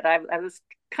I did. I was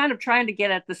kind of trying to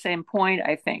get at the same point.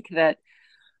 I think that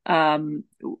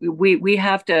we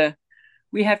have to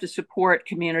support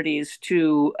communities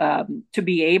to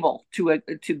be able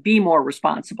to be more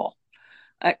responsible,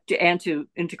 and to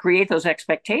create those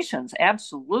expectations.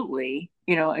 Absolutely,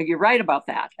 you're right about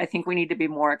that. I think we need to be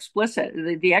more explicit.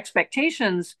 The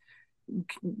expectations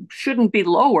shouldn't be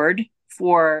lowered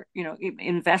for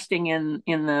investing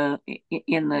in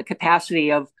the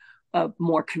capacity of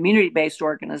more community-based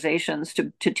organizations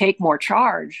to take more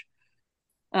charge,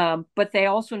 but they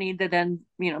also need to then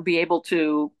be able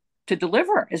to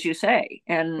deliver, as you say,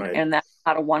 Right. and that's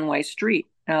not a one-way street.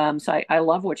 So I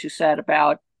love what you said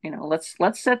about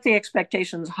let's set the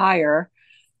expectations higher,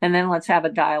 and then let's have a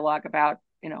dialogue about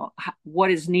what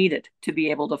is needed to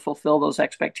be able to fulfill those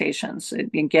expectations,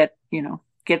 and get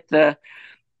the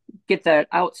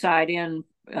outside in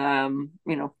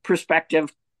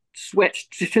perspective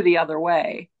switched to the other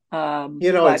way. But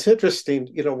It's interesting.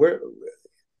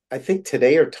 I think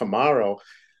today or tomorrow,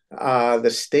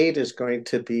 the state is going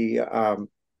to be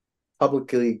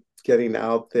publicly getting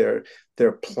out their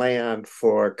plan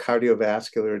for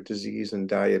cardiovascular disease and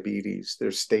diabetes,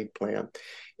 their state plan.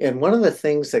 And one of the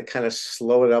things that kind of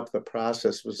slowed up the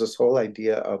process was this whole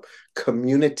idea of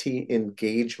community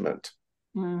engagement.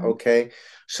 Okay.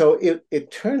 So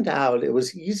it turned out it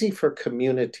was easy for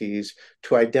communities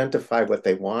to identify what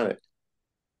they wanted.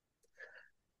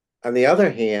 On the other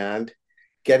hand,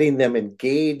 getting them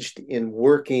engaged in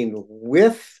working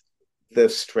with the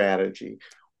strategy,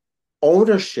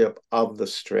 ownership of the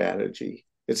strategy.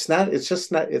 It's not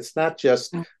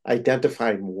just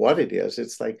identifying what it is.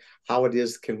 It's like how it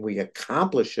is, can we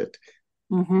accomplish it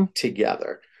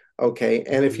together? Okay.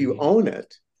 And if you own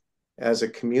it as a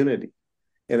community,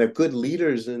 and if good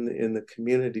leaders in the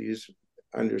communities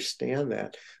understand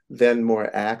that, then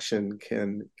more action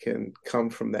can come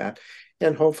from that,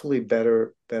 and hopefully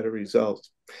better results.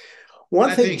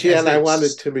 One thing, Jan, I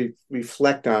wanted to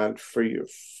reflect on for you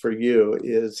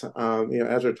is,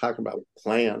 as we're talking about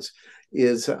plans,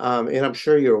 is, and I'm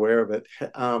sure you're aware of it,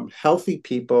 Healthy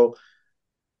People,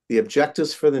 the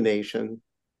Objectives for the Nation,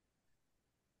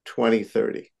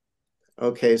 2030.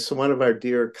 Okay, so one of our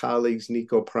dear colleagues,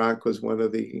 Nico Pronk, was one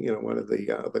of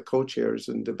the co-chairs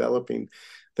in developing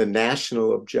the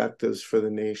national objectives for the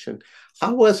nation.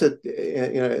 How was it,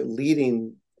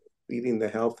 leading the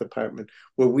health department?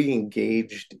 Were we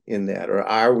engaged in that, or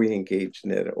are we engaged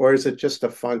in it, or is it just a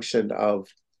function of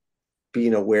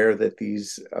being aware that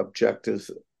these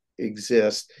objectives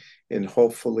exist, and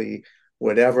hopefully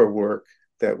whatever work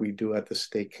that we do at the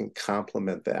state can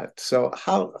complement that? So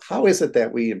how is it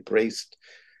that we embraced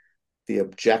the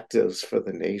objectives for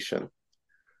the nation?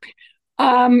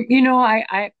 I'm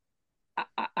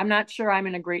not sure I'm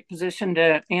in a great position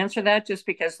to answer that, just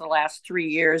because the last 3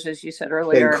 years, as you said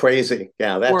earlier, been crazy.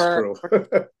 Yeah, that's true.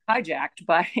 were hijacked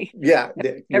by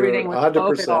everything with 100%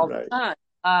 COVID all right. the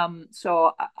time.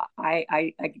 So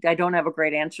I don't have a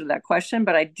great answer to that question,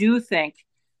 but I do think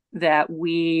that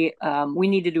we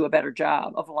need to do a better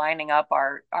job of lining up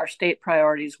our state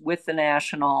priorities with the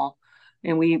national.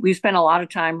 And we spend a lot of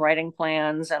time writing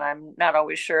plans, and I'm not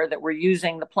always sure that we're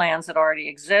using the plans that already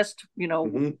exist,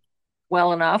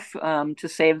 well enough to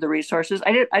save the resources.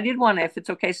 I did want to, if it's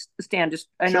okay, Stan, just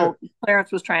I know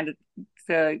Clarence was trying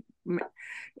to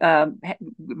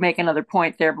make another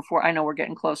point there before. I know we're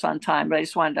getting close on time, but I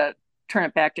just wanted to turn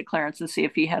it back to Clarence and see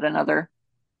if he had another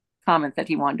comment that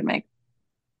he wanted to make.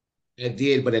 I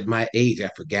did, but at my age, I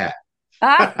forgot.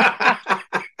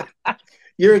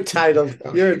 You're entitled.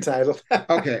 You're entitled.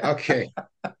 Okay.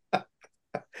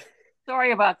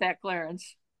 Sorry about that,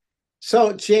 Clarence.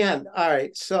 So Jan, all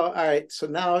right. So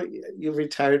now you've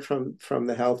retired from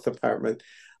the health department.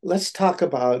 Let's talk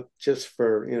about, just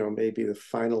for maybe the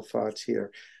final thoughts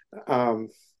here,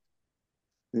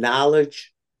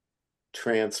 knowledge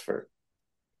transfer.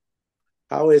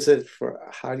 How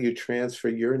do you transfer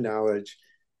your knowledge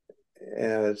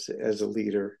as a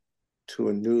leader to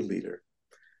a new leader,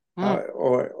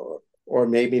 or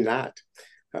maybe not?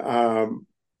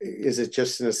 Is it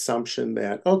just an assumption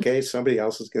that, okay, somebody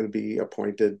else is going to be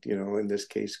appointed, in this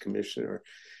case, commissioner,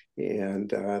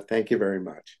 and thank you very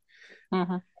much.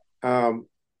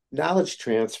 Knowledge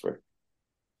transfer.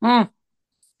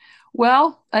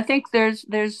 Well, I think there's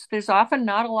often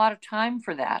not a lot of time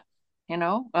for that, you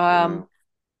know. Yeah.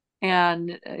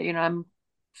 And I'm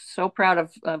so proud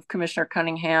of Commissioner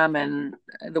Cunningham and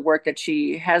the work that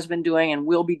she has been doing and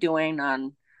will be doing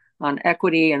on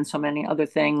equity and so many other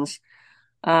things.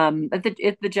 But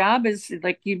the job is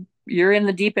like you're in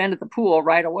the deep end of the pool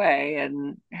right away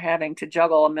and having to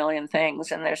juggle a million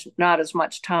things, and there's not as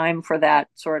much time for that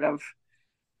sort of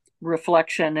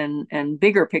reflection and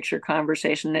bigger picture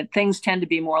conversation. And things tend to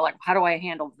be more like, how do I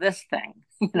handle this thing?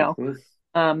 Mm-hmm.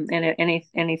 And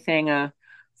anything a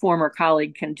former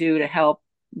colleague can do to help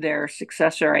their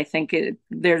successor, I think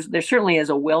there certainly is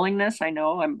a willingness. I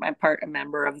know I'm a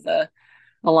member of the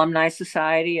Alumni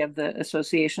Society of the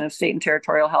Association of State and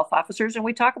Territorial Health Officers, and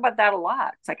we talk about that a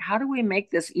lot. It's like, how do we make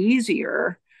this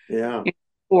easier Yeah.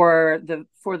 for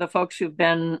the folks who've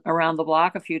been around the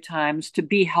block a few times to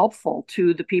be helpful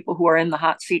to the people who are in the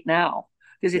hot seat now?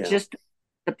 Because it Yeah. just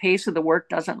the pace of the work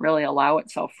doesn't really allow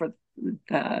itself for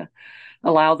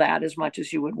allow that as much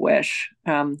as you would wish.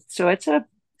 So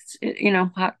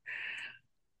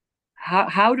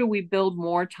how do we build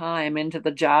more time into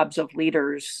the jobs of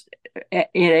leaders at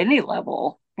any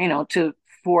level, to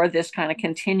for this kind of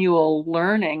continual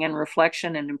learning and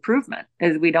reflection and improvement?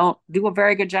 Is we don't do a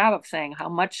very good job of saying how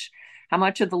much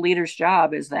of the leader's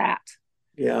job is that.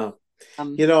 Yeah.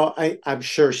 Um, I'm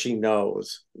sure she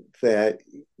knows that,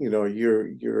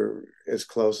 you're as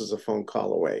close as a phone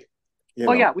call away,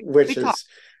 oh yeah, we which talk. is,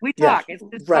 We yeah, talk.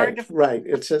 It's hard right, to. right.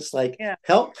 It's just like, Yeah.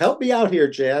 help me out here,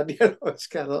 Jan. It's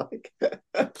kind of like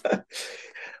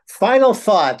final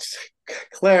thoughts,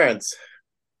 Clarence.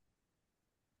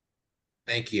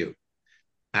 Thank you.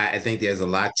 I think there's a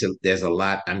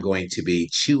lot I'm going to be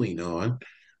chewing on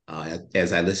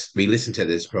as I re-listen to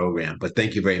this program. But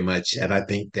thank you very much, and I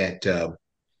think that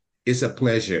it's a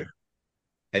pleasure.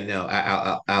 And now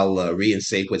I'll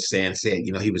reinstate what Stan said.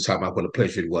 He was talking about what a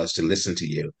pleasure it was to listen to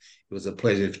you. It was a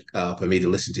pleasure for me to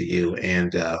listen to you,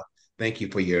 and thank you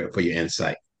for your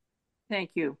insight.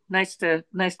 Thank you. Nice to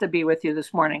be with you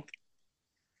this morning.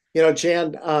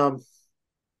 Jan,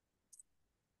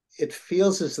 it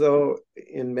feels as though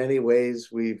in many ways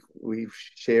we've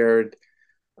shared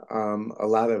a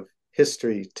lot of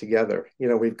history together.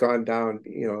 We've gone down,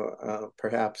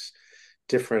 perhaps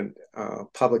different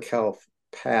public health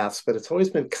paths, but it's always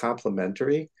been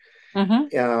complementary.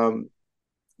 Mm-hmm.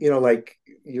 Like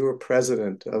you were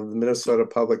president of the Minnesota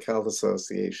Public Health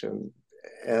Association,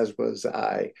 as was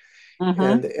I,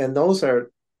 Mm-hmm. and those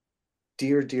are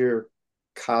dear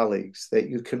colleagues that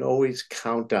you can always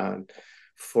count on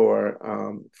for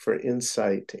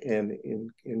insight and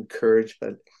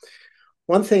encouragement.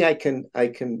 One thing I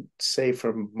can say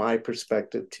from my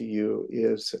perspective to you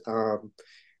is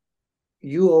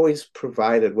you always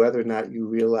provided, whether or not you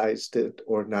realized it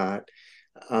or not,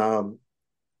 um,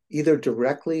 either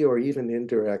directly or even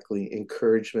indirectly,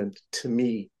 encouragement to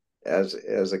me as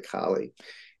a colleague,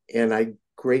 and I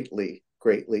greatly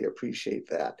appreciate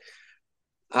that.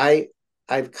 I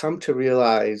I've come to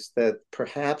realize that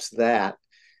perhaps that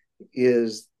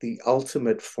is the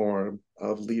ultimate form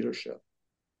of leadership,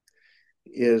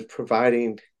 is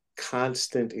providing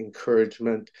constant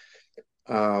encouragement,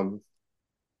 um,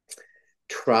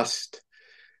 trust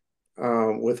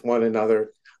with one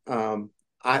another.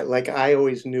 I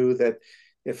always knew that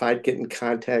if I'd get in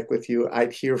contact with you,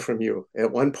 I'd hear from you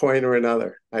at one point or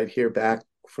another. I'd hear back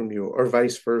from you, or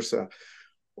vice versa.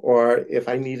 Or if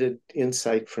I needed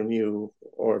insight from you,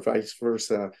 or vice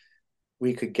versa,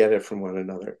 we could get it from one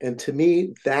another. And to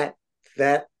me, that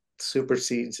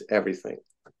supersedes everything.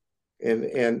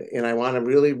 And I want to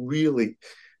really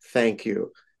thank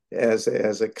you as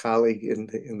a colleague in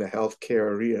the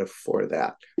healthcare area for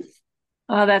that.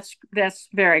 That's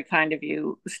very kind of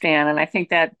you, Stan. And I think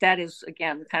that is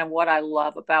again kind of what I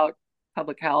love about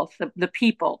public health, the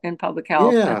people in public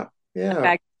health, and Yeah, the yeah,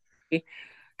 fact we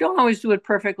don't always do it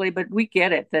perfectly, but we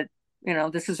get it that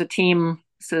this is a team.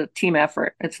 It's a team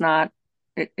effort. It's not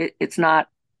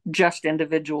just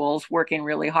individuals working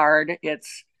really hard.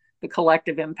 It's the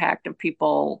collective impact of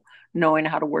people knowing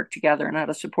how to work together and how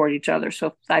to support each other.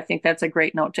 So I think that's a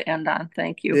great note to end on.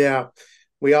 Thank you. yeah.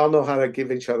 We all know how to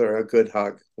give each other a good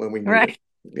hug when we need it, Right.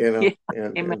 Yeah.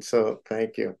 and Amen. and so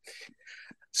thank you.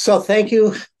 So thank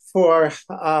you for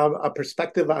a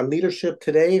perspective on leadership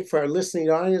today. For our listening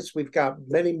audience, we've got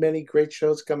many great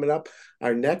shows coming up.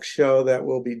 Our next show that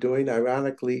we'll be doing,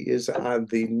 ironically, is on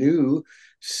the new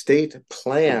state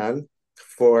plan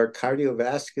for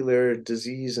cardiovascular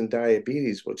disease and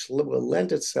diabetes, which will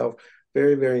lend itself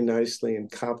very nicely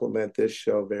and complement this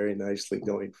show very nicely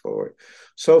going forward.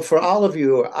 So for all of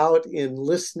you out in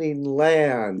listening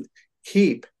land,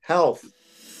 keep health,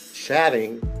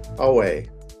 chatting away.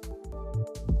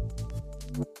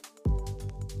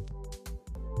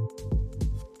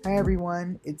 Hi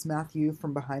everyone, it's Matthew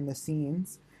from Behind the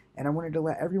Scenes, and I wanted to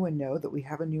let everyone know that we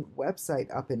have a new website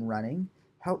up and running,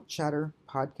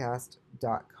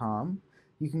 healthchatterpodcast.com.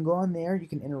 You can go on there, you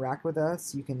can interact with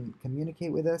us, you can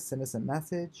communicate with us, send us a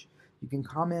message, you can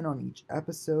comment on each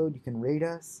episode, you can rate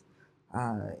us,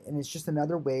 and it's just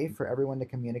another way for everyone to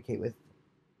communicate with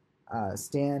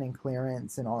Stan and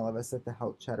Clarence and all of us at the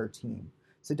Health Chatter team.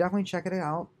 So definitely check it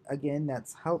out. Again,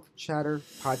 that's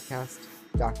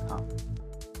healthchatterpodcast.com.